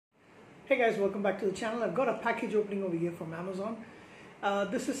Hey guys, welcome back to the channel. I've got a package opening over here from Amazon.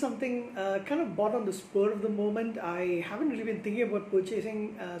 This is something kind of bought on the spur of the moment. I haven't really been thinking about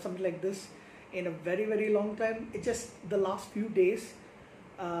purchasing something like this in a very long time. It's just the last few days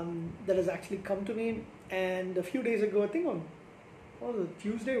that has actually come to me. And a few days ago, I think on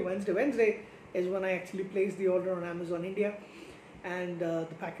Tuesday, Wednesday is when I actually placed the order on Amazon India. And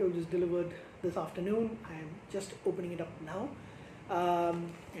the package was delivered this afternoon. I'm just opening it up now.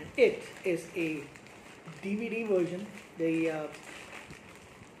 And it is a DVD version, the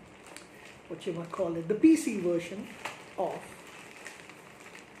what you might call it, the PC version of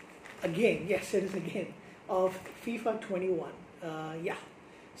a game. Yes, it is a game of FIFA 21. Yeah,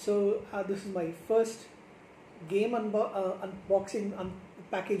 so this is my first game unboxing,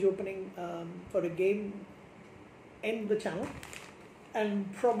 package opening for a game in the channel,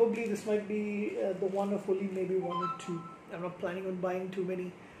 and probably this might be the one of only maybe one or two. I'm not planning on buying too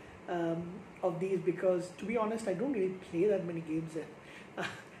many of these because, to be honest, I don't really play that many games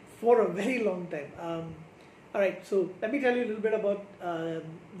for a very long time. Alright, so let me tell you a little bit about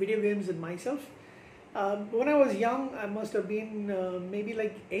video games and myself. When I was young, I must have been maybe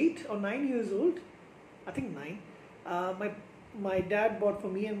like 8 or 9 years old. I think 9. My dad bought for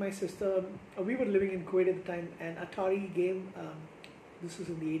me and my sister, we were living in Kuwait at the time, an Atari game. This was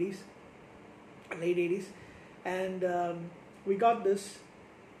in the 80s, late 80s. And we got this,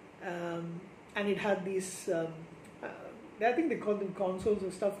 and it had these, I think they called them consoles or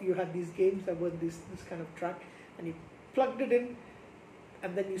stuff. You had these games that were this kind of track, and you plugged it in,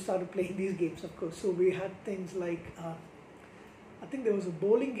 and then you started playing these games, of course. So we had things like, I think there was a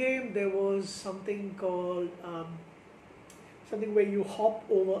bowling game, there was something called, something where you hop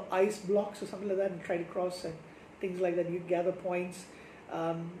over ice blocks or something like that and try to cross, and things like that. You gather points.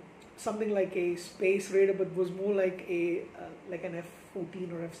 Something like a space raider, but was more like a like an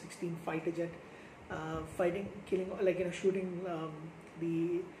F-14 or F-16 fighter jet, killing, like, shooting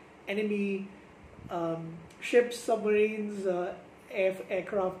the enemy ships, submarines,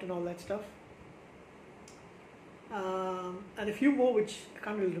 aircraft, and all that stuff. And a few more, which I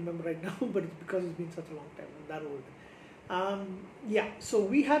can't really remember right now, but it's because it's been such a long time, I'm that old. Yeah, so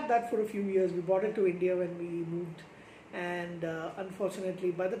we had that for a few years. We brought it to India when we moved. And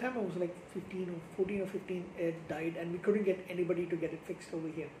unfortunately, by the time I was like 14 or 15, it died, and we couldn't get anybody to get it fixed over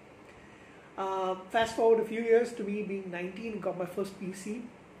here. Fast forward a few years to me being 19, got my first PC,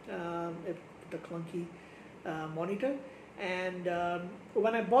 the clunky monitor. And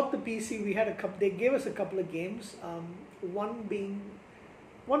when I bought the PC, we had they gave us a couple of games. One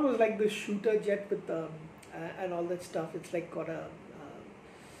was like the shooter jet with and all that stuff. It's like got a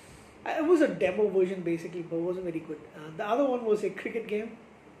it was a demo version basically, but it wasn't very good. The other one was a cricket game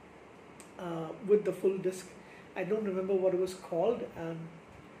with the full disc. I don't remember what it was called.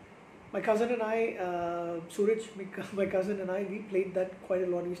 My cousin and I, Suraj, my cousin and I, we played that quite a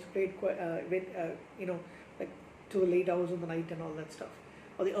lot. We used to play it quite, like to the late hours of the night and all that stuff.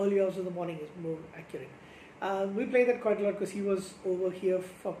 Or the early hours of the morning is more accurate. We played that quite a lot because he was over here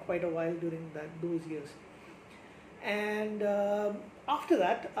for quite a while during those years. And after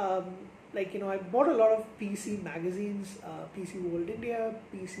that, I bought a lot of PC magazines, PC World India,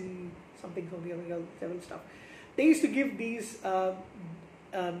 PC something else, several stuff. They used to give these,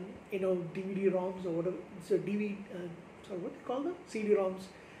 DVD-ROMs or whatever. So what do you call them? CD-ROMs.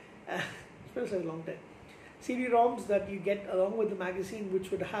 It's been such a long time. CD-ROMs that you get along with the magazine,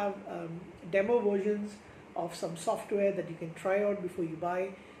 which would have demo versions of some software that you can try out before you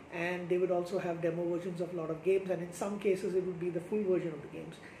buy. And they would also have demo versions of a lot of games, and in some cases it would be the full version of the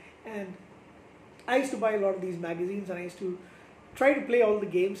games. And I used to buy a lot of these magazines, and I used to try to play all the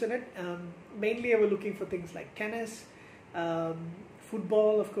games in it. Mainly I was looking for things like tennis,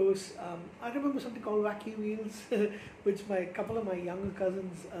 football, of course. I remember something called Wacky Wheels, which a couple of my younger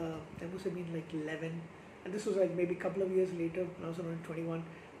cousins, they must have been like 11, and this was like maybe a couple of years later when I was around 21.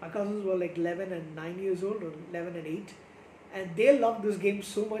 My cousins were like 11 and 9 years old, or 11 and 8. And they loved this game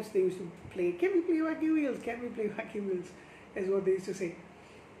so much, they used to play, "Can we play Wacky Wheels? Can we play Wacky Wheels?" is what they used to say.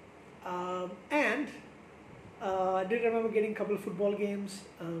 I did remember getting a couple of football games,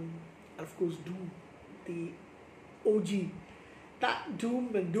 and of course Doom, the OG. That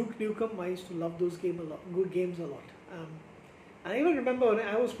Doom and Duke Nukem, I used to love those games a lot. And I even remember when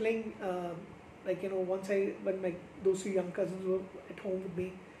I was playing, when those two young cousins were at home with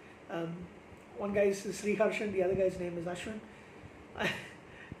me. One guy is Sri Harshan, the other guy's name is Ashwin.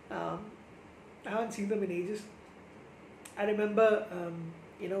 I haven't seen them in ages. I remember,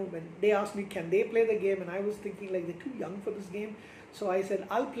 when they asked me, can they play the game? And I was thinking, like, they're too young for this game. So I said,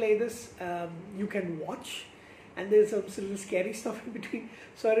 I'll play this, you can watch. and there's some little scary stuff in between.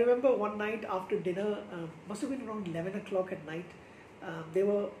 So I remember one night after dinner, must have been around 11 o'clock at night. They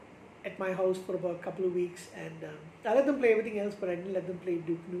were at my house for about a couple of weeks, and I let them play everything else, but I didn't let them play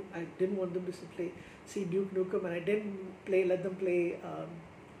Duke Nukem. I didn't want them to see Duke Nukem, and I didn't let them play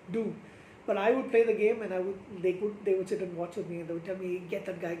Doom. But I would play the game, and they would sit and watch with me, and they would tell me, get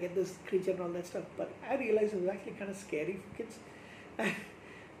that guy, get this creature, and all that stuff. But I realized it was actually kind of scary for kids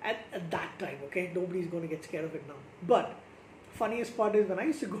at that time. Okay, nobody's going to get scared of it now. But funniest part is when I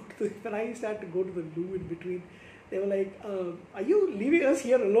used to have to go to the loo in between. They were like, are you leaving us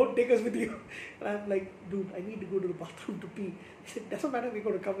here alone? Take us with you. And I'm like, dude, I need to go to the bathroom to pee. He said, doesn't matter, we're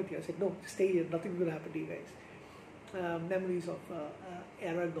going to come with you. I said, no, stay here. Nothing's going to happen to you guys. Memories of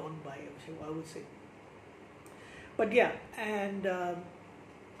era gone by, I would say. But yeah, and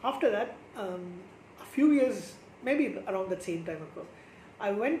after that, a few years, maybe around that same time, of course,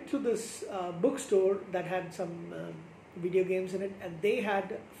 I went to this bookstore that had some video games in it, and they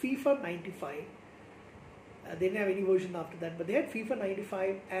had FIFA 95. They didn't have any version after that, but they had FIFA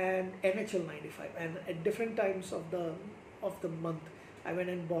 95 and NHL 95, and at different times of the month, I went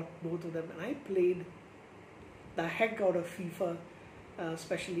and bought both of them, and I played the heck out of FIFA,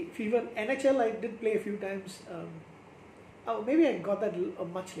 especially FIFA. NHL I did play a few times. Maybe I got that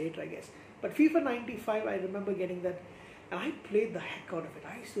much later, I guess. But FIFA 95, I remember getting that, and I played the heck out of it.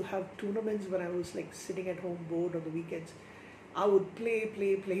 I used to have tournaments when I was like sitting at home bored on the weekends. I would play.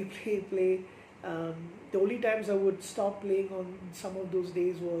 The only times I would stop playing on some of those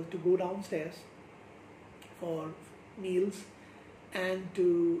days was to go downstairs for meals and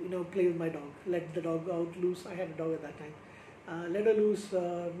to play with my dog, let the dog out loose. I had a dog at that time. Let her loose,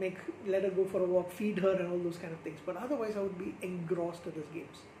 let her go for a walk, feed her, and all those kind of things. But otherwise, I would be engrossed in these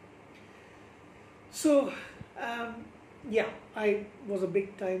games. So yeah, I was a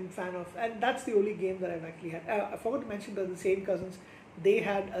big time fan of, and that's the only game that I've actually had. I forgot to mention that the same cousins, they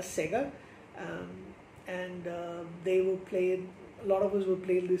had a Sega. And they were playing, a lot of us were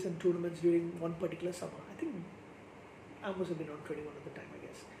playing this in tournaments during one particular summer. I think I must have been around 21 at the time, I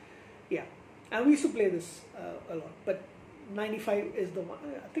guess. Yeah, and we used to play this a lot. But 95 is the one,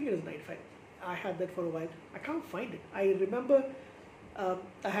 I think it is 95. I had that for a while. I can't find it. I remember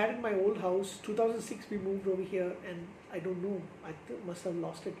I had it in my old house. 2006 we moved over here, and I don't know, I must have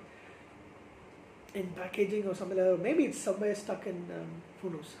lost it in packaging or something like that. Maybe it's somewhere stuck in,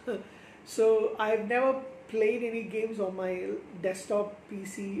 who knows. So I've never played any games on my desktop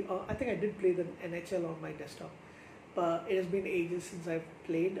PC. I think I did play the NHL on my desktop, but it has been ages since I've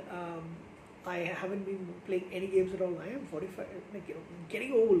played. I haven't been playing any games at all. I am 45,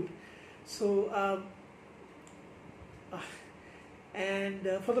 getting old. So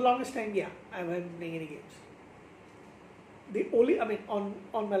for the longest time, yeah, I haven't been playing any games. The only,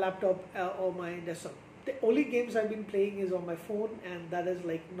 on my laptop or my desktop. The only games I've been playing is on my phone, and that is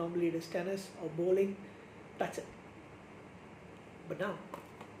like normally it is tennis or bowling. That's it. But now,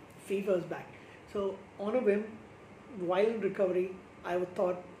 FIFA is back. So on a whim, while in recovery, I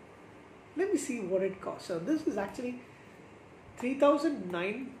thought, let me see what it costs. So this is actually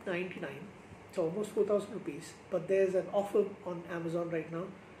 $3,999. So almost 4,000 rupees. But there's an offer on Amazon right now,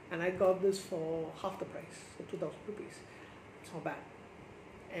 and I got this for half the price, so 2,000 rupees. It's not bad.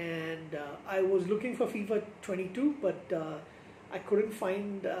 And I was looking for FIFA 22, but I couldn't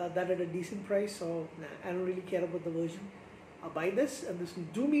find that at a decent price, so I don't really care about the version. I'll buy this, and this will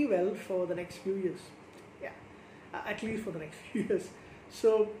do me well for the next few years. Yeah, at least for the next few years.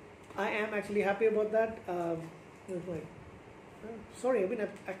 So I am actually happy about that. Sorry, I've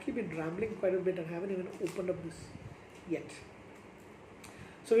actually been rambling quite a bit and haven't even opened up this yet.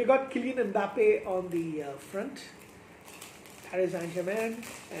 So we got Kylian Mbappe on the front. Paris Saint-Germain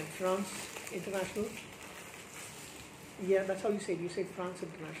and France International. Yeah, that's how you say it. You say France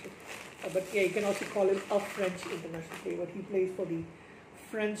International. But yeah, you can also call him a French international player. But he plays for the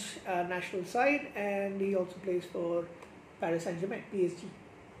French national side, and he also plays for Paris Saint-Germain, PSG.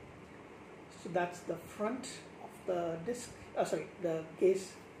 So that's the front of the disc. The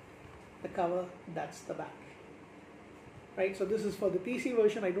case, the cover, that's the back. Right, so this is for the PC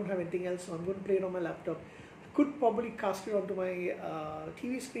version. I don't have anything else, so I'm going to play it on my laptop. Could probably cast it onto my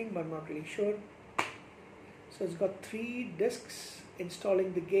TV screen, but I'm not really sure. So it's got 3 discs,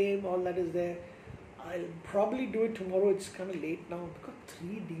 installing the game, all that is there. I'll probably do it tomorrow. It's kind of late now. I've got 3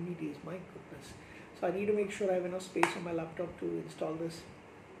 DVDs, my goodness. So I need to make sure I have enough space on my laptop to install this.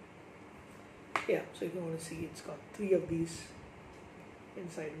 Yeah, so if you want to see, it's got 3 of these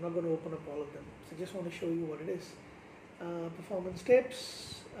inside. I'm not going to open up all of them. So I just want to show you what it is. Performance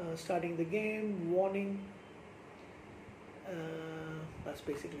tips, starting the game, warning. That's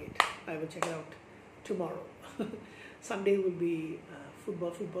basically it. I will check it out tomorrow. Sunday will be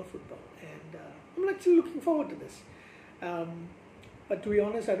football, and I'm actually looking forward to this. But to be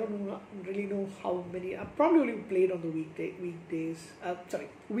honest, I don't really know how many. I probably only played on the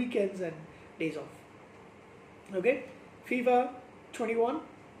weekends and days off. Okay, FIFA 21.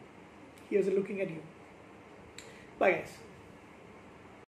 Here's a looking at you. Bye, guys.